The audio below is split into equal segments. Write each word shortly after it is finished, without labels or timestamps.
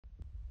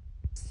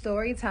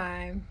Story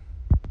time.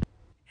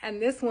 And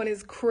this one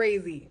is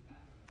crazy.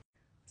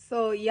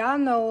 So y'all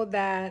know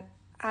that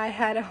I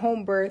had a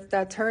home birth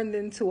that turned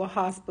into a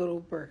hospital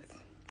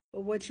birth.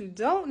 But what you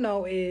don't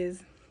know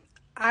is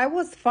I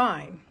was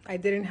fine. I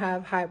didn't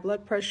have high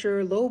blood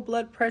pressure, low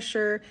blood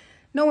pressure,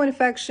 no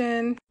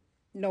infection,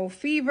 no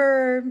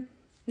fever,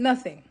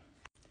 nothing.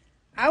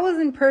 I was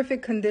in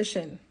perfect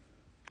condition.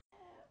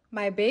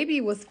 My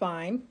baby was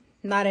fine,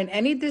 not in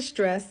any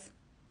distress,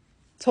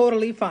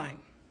 totally fine.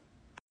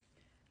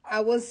 I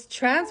was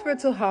transferred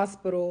to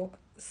hospital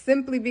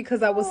simply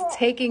because I was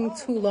taking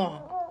too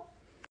long.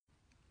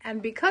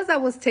 And because I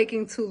was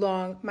taking too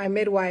long, my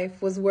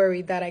midwife was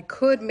worried that I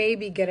could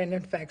maybe get an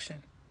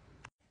infection.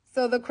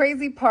 So the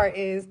crazy part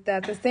is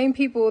that the same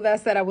people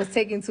that said I was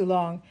taking too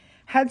long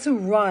had to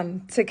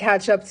run to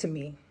catch up to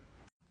me.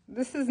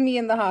 This is me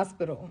in the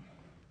hospital.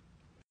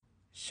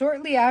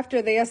 Shortly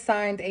after they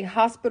assigned a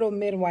hospital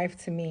midwife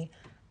to me,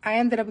 I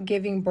ended up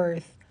giving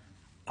birth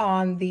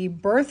on the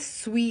birth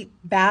suite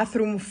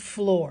bathroom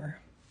floor.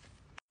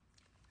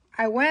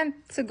 I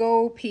went to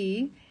go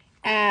pee,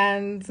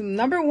 and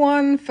number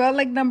one felt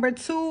like number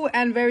two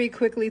and very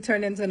quickly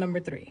turned into number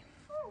three.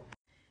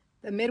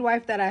 The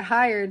midwife that I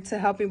hired to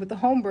help me with the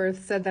home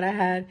birth said that I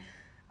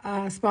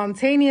had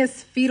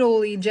spontaneous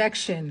fetal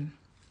ejection.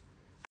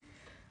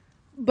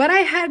 But I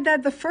had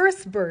that the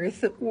first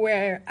birth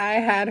where I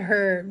had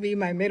her be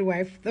my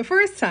midwife the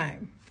first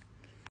time.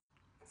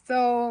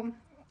 So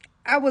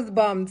I was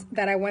bummed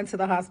that I went to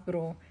the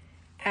hospital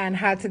and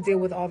had to deal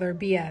with all their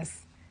BS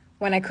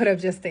when I could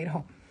have just stayed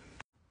home.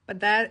 But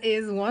that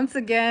is once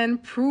again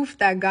proof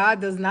that God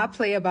does not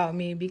play about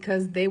me,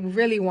 because they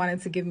really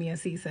wanted to give me a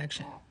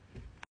C-section.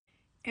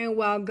 And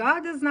while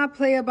God does not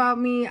play about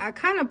me, I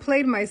kind of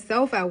played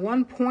myself at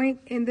one point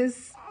in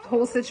this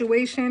whole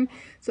situation.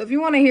 So if you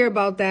want to hear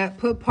about that,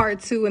 put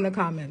part 2 in the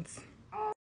comments.